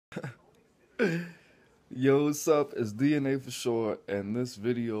Yo, what's up? It's DNA for sure, and this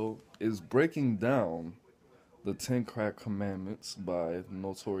video is breaking down the 10 Crack Commandments by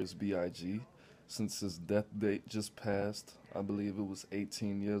Notorious B.I.G. since his death date just passed. I believe it was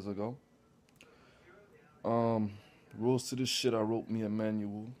 18 years ago. Um, Rules to this shit, I wrote me a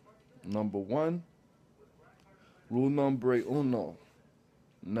manual. Number one, rule number uno.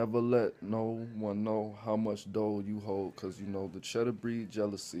 Never let no one know how much dough you hold, because you know the cheddar breed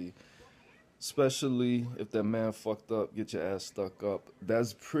jealousy. Especially if that man fucked up, get your ass stuck up.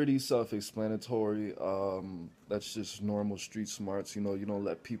 That's pretty self-explanatory. That's just normal street smarts. You know, you don't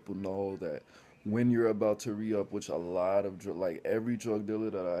let people know that when you're about to re-up, which a lot of like every drug dealer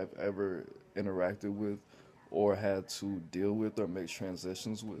that I've ever interacted with or had to deal with or make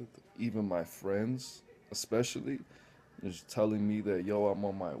transitions with, even my friends especially, is telling me that, yo, I'm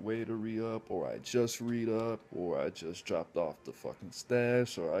on my way to re-up, or I just re-up, or I just dropped off the fucking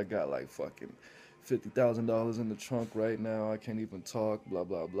stash, or I got like fucking $50,000 in the trunk right now, I can't even talk, blah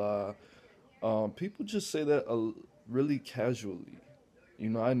blah blah. People just say that really casually. You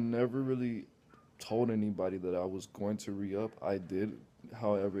know, I never really told anybody that I was going to re-up. I did,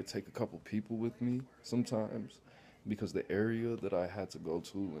 however, take a couple people with me sometimes because the area that I had to go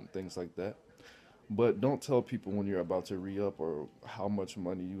to and things like that. But don't tell people when you're about to re-up or how much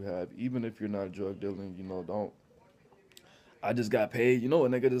money you have, even if you're not drug dealing. You know, don't. I just got paid. You know, a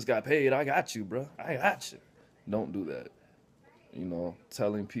nigga just got paid. I got you, bro. I got you. Don't do that. You know,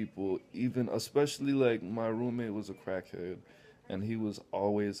 telling people, even especially like my roommate was a crackhead, and he was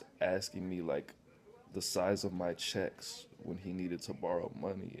always asking me like the size of my checks when he needed to borrow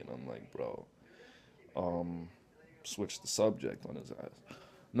money, and I'm like, bro, um, switch the subject on his ass.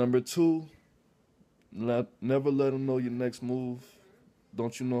 Number two, never let them know your next move.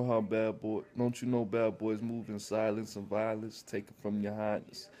 Don't you know how bad boy? Don't you know bad boys move in silence and violence? Take it from your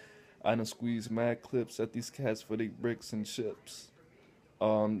highness. I done squeeze mad clips at these cats for they bricks and chips.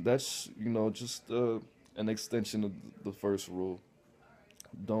 That's just an extension of the first rule.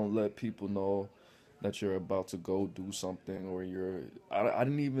 Don't let people know that you're about to go do something or you're. I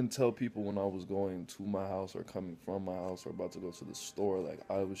didn't even tell people when I was going to my house or coming from my house or about to go to the store. Like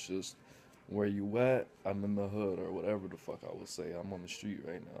I was just, where you at? I'm in the hood or whatever the fuck I would say. I'm on the street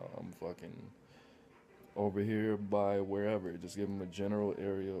right now. I'm fucking over here by wherever. Just give them a general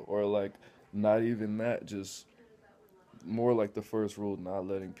area or like not even that. Just more like the first rule, not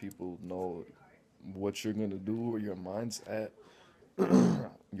letting people know what you're gonna do, where your mind's at,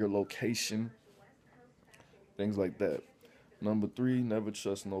 your location, things like that. Number three, never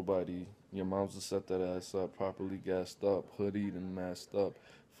trust nobody. Your mom's to set that ass up, properly gassed up, hoodied and masked up.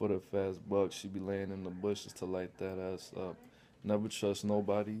 For the fast buck, she be laying in the bushes to light that ass up. Never trust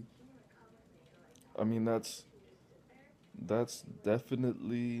nobody. I mean, that's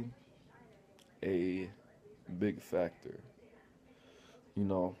definitely a big factor. You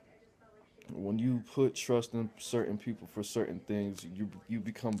know, when you put trust in certain people for certain things, you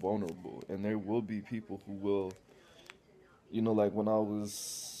become vulnerable, and there will be people who will. You know, like when I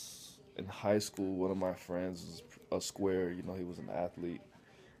was in high school, one of my friends was a square. You know, he was an athlete.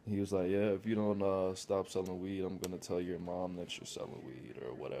 He was like, "Yeah, if you don't stop selling weed, I'm gonna tell your mom that you're selling weed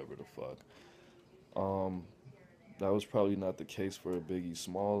or whatever the fuck." Um, that was probably not the case for Biggie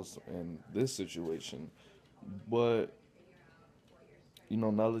Smalls in this situation, but you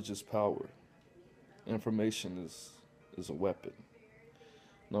know, knowledge is power. Information is a weapon.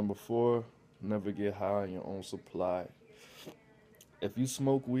 Number four, never get high on your own supply. If you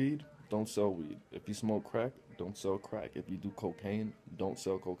smoke weed, don't sell weed. If you smoke crack, don't sell crack. If you do cocaine, don't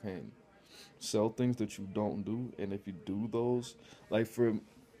sell cocaine. Sell things that you don't do, and if you do those, like for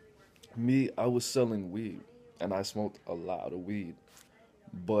me, I was selling weed, and I smoked a lot of weed,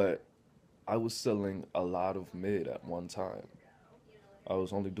 but I was selling a lot of mid at one time. I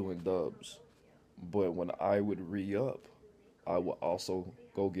was only doing dubs, but when I would re up, I would also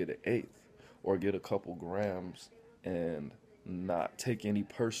go get an eighth or get a couple grams and not take any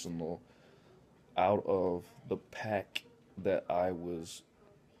personal out of the pack that I was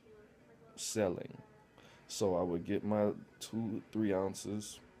selling. So I would get my 2, 3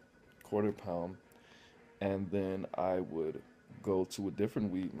 ounces, quarter pound, and then I would go to a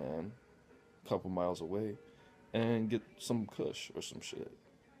different weed man, a couple miles away, and get some kush or some shit,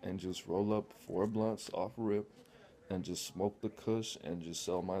 and just roll up 4 blunts off rip, and just smoke the kush and just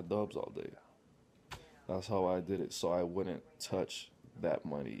sell my dubs all day. That's how I did it, so I wouldn't touch that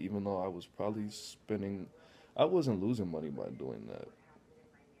money, even though I was probably spending. I wasn't losing money by doing that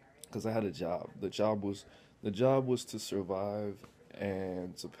because I had a job. The job was to survive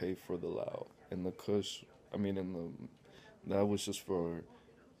and to pay for the loud and the kush. I mean, and the that was just for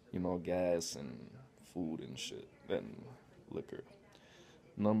gas and food and shit and liquor.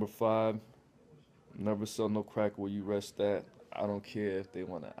 Number 5, never sell no crack where you rest at. I don't care if they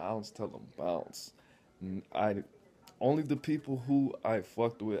want an ounce, tell them bounce. I only the people who I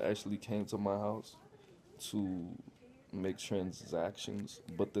fucked with actually came to my house to make transactions,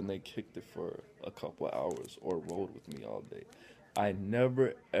 but then they kicked it for a couple hours or rode with me all day. I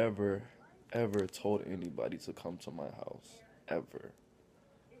never, ever, ever told anybody to come to my house. Ever.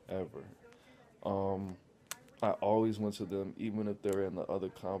 Ever. Um, I always went to them, even if they're in the other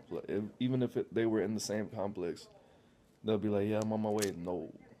complex. Even if they were in the same complex, they'll be like, "Yeah, I'm on my way."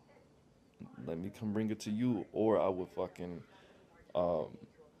 No, let me come bring it to you, or I would fucking um,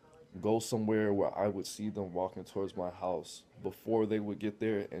 go somewhere where I would see them walking towards my house before they would get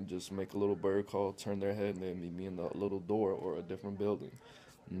there, and just make a little bird call, turn their head, and then meet me in the little door or a different building.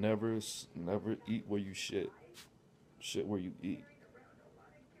 Never eat where you shit. Shit where you eat.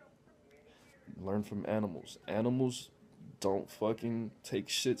 Learn from animals. Animals don't fucking take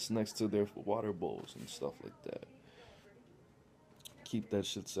shits next to their water bowls and stuff like that. Keep that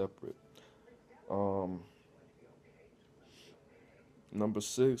shit separate. Um, Number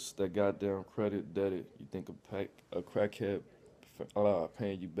 6, that goddamn credit debit. You think a crackhead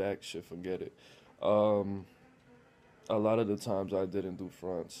paying you back? Shit, forget it. Um, a lot of the times I didn't do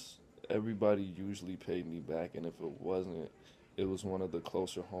fronts. Everybody usually paid me back, and if it wasn't, it was one of the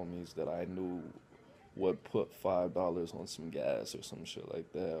closer homies that I knew would put $5 on some gas or some shit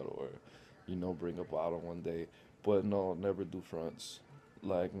like that, or bring a bottle one day. But no, never do fronts.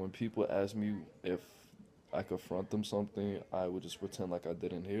 Like when people ask me if I could front them something, I would just pretend like I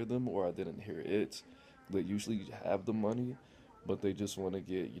didn't hear them or I didn't hear it. They usually have the money, but they just want to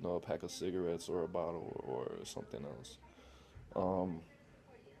get a pack of cigarettes or a bottle or something else. Um,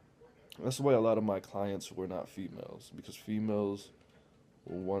 that's why a lot of my clients were not females, because females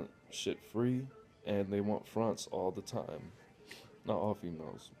want shit free and they want fronts all the time. Not all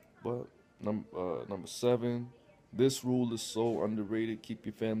females, but number 7. This rule is so underrated. Keep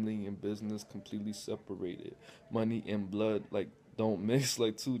your family and business completely separated. Money and blood, like, don't mix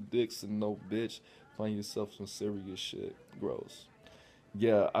like two dicks and no bitch. Find yourself some serious shit. Gross.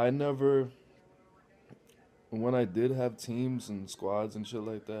 Yeah, when I did have teams and squads and shit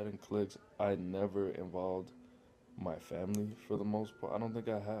like that and cliques, I never involved my family for the most part. I don't think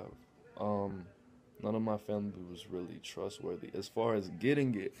I have. Um, None of my family was really trustworthy. As far as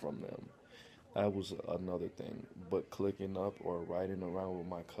getting it from them, that was another thing. But clicking up or riding around with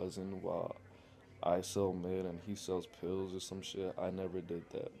my cousin while I sell mid and he sells pills or some shit, I never did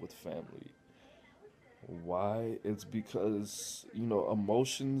that with family. Why? It's because,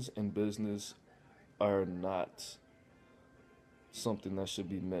 emotions and business are not something that should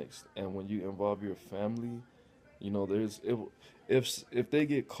be mixed. And when you involve your family, if they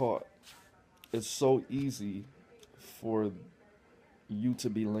get caught, it's so easy for you to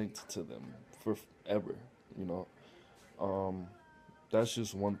be linked to them forever. You know, um, that's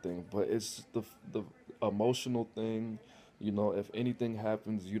just one thing. But it's the emotional thing. If anything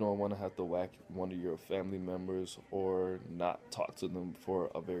happens, you don't want to have to whack one of your family members or not talk to them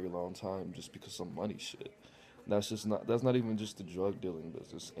for a very long time just because of money shit. That's not even just the drug dealing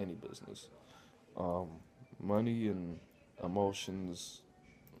business, any business. Um, Money and emotions,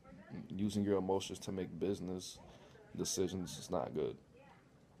 using your emotions to make business decisions is not good.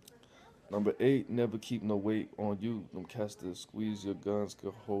 Number 8, never keep no weight on you. Them cats that squeeze your guns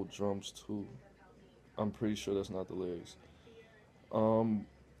could hold drums too. I'm pretty sure that's not the lyrics. Um,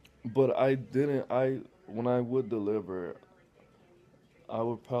 but I didn't. When I would deliver, I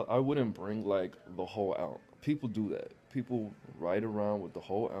wouldn't bring like the whole ounce. People do that. People ride around with the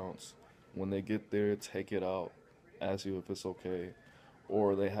whole ounce. When they get there, take it out, ask you if it's okay,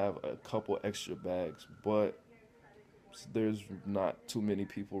 or they have a couple extra bags. But there's not too many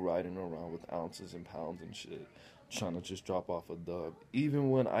people riding around with ounces and pounds and shit, trying to just drop off a dub. Even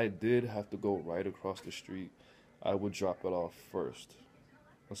when I did have to go right across the street, I would drop it off first.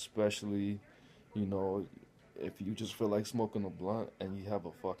 Especially, you know, if you just feel like smoking a blunt and you have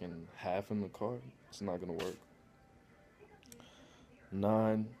a fucking half in the car, it's not gonna work.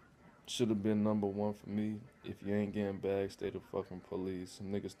 9 should have been number 1 for me. If you ain't getting bags, stay the fucking police. Some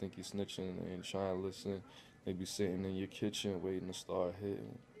niggas think you snitching and they ain't trying to listen. They be sitting in your kitchen waiting to start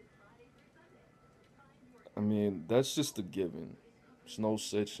hitting. I mean, that's just a given. It's no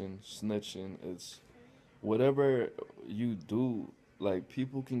snitching. It's whatever you do, like,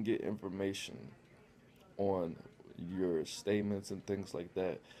 people can get information on your statements and things like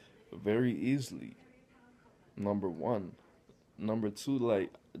that very easily. Number 1. Number 2,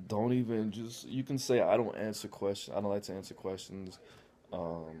 like, don't even just, you can say, I don't like to answer questions.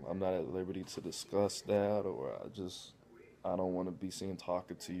 I'm not at liberty to discuss that, or I don't want to be seen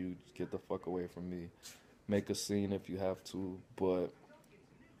talking to you. Just get the fuck away from me. Make a scene if you have to, but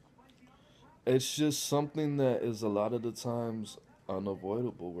it's just something that is a lot of the times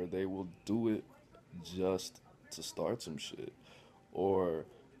unavoidable, where they will do it just to start some shit, or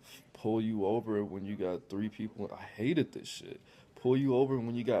pull you over when you got three people. I hated this shit. Pull you over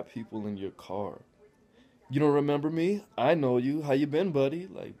when you got people in your car. You don't remember me? I know you. How you been, buddy?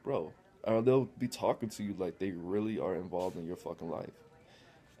 Like, bro. Or they'll be talking to you like they really are involved in your fucking life.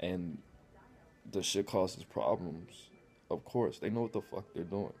 And the shit causes problems. Of course, they know what the fuck they're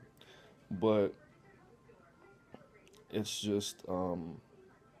doing. But it's just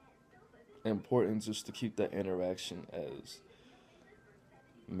important just to keep that interaction as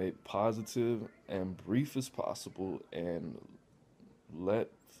make positive and brief as possible, and let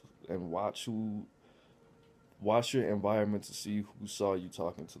and watch your environment to see who saw you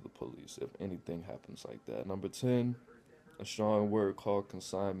talking to the police if anything happens like that. Number 10, a strong word called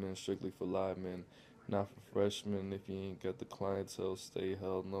consignment, strictly for live men, not for freshmen. If you ain't got the clientele, stay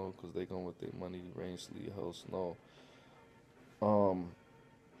hell no, because they going with their money, range lead house no.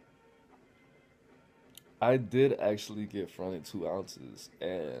 I did actually get fronted 2 ounces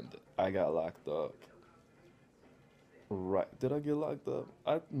and I got locked up. Right. Did I get locked up?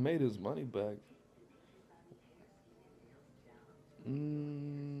 I made his money back.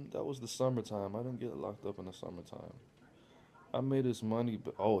 That was the summertime. I didn't get locked up in the summertime. I made his money,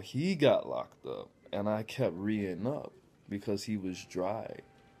 but oh, he got locked up, and I kept re-ing up because he was dry.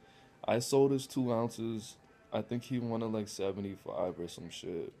 I sold his 2 ounces. I think he wanted like 75 or some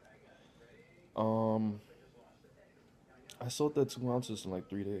shit. Um, I sold that 2 ounces in like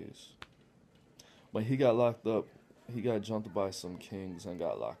 3 days, but he got locked up. He got jumped by some kings and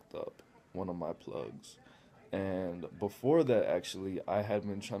got locked up. One of my plugs. And before that, actually, I had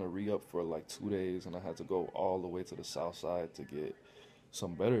been trying to re-up for like 2 days, and I had to go all the way to the south side to get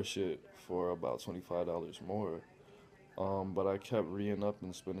some better shit for about $25 more. But I kept re-ing up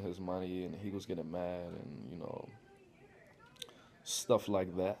and spending his money, and he was getting mad, and stuff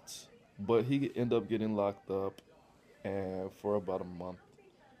like that. But he ended up getting locked up, and for about a month.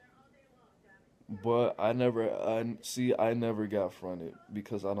 But I never got fronted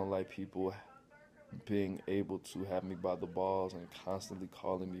because I don't like people being able to have me by the balls and constantly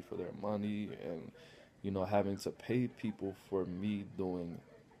calling me for their money, and having to pay people for me doing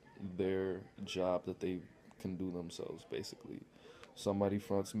their job that they can do themselves, basically. Somebody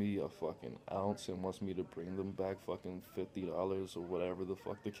fronts me a fucking ounce and wants me to bring them back fucking $50 or whatever the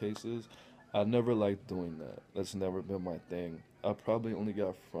fuck the case is. I never liked doing that. That's never been my thing. I probably only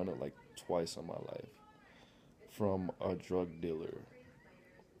got fronted like twice in my life from a drug dealer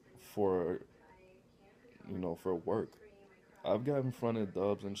for for work. I've gotten fronted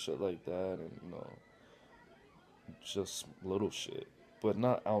dubs and shit like that, and just little shit, but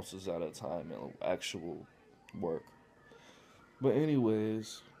not ounces at a time and actual work. But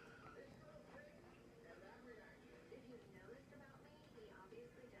anyways,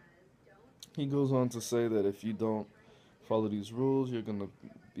 he goes on to say that if you don't follow these rules, you're gonna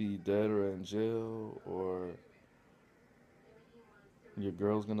be dead or in jail, or your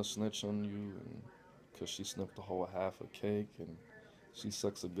girl's gonna snitch on you, and because she sniffed a whole half a cake, and she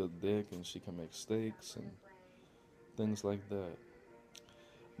sucks a good dick, and she can make steaks and things like that.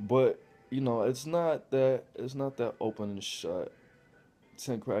 But it's not that open and shut.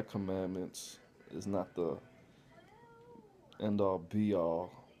 10 crack commandments is not the end all be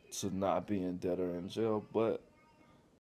all to not being dead or in jail, but